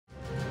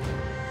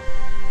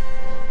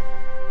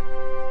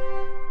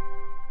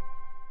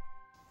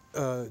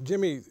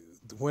Jimmy,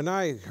 when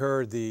I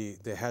heard the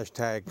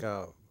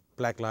hashtag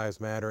Black Lives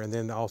Matter, and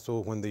then also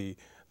when the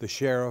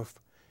sheriff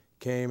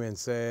came and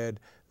said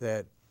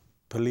that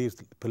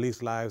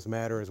police lives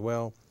matter as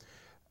well,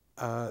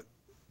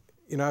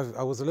 you know,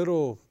 I was a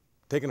little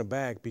taken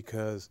aback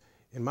because,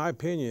 in my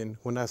opinion,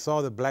 when I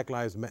saw the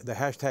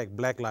hashtag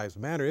Black Lives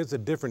Matter, it's a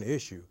different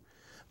issue.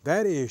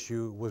 That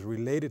issue was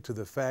related to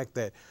the fact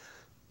that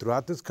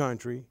throughout this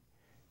country,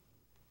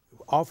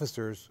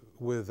 officers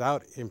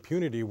without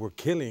impunity were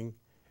killing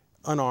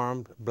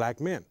unarmed black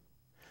men.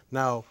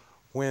 Now,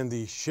 when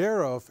the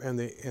sheriff and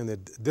the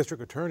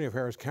district attorney of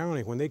Harris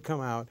County, when they come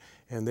out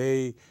and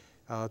they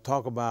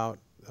talk about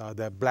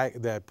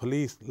that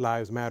police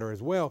lives matter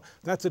as well,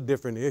 that's a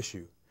different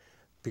issue,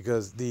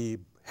 because the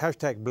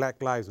hashtag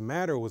Black Lives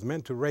Matter was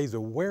meant to raise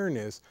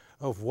awareness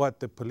of what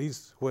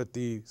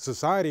the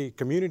society,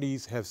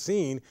 communities have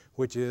seen,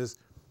 which is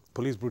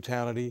police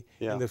brutality,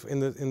 in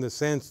the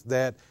sense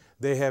that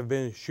they have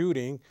been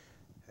shooting,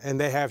 and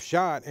they have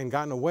shot and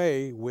gotten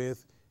away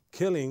with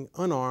killing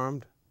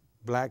unarmed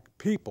black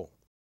people.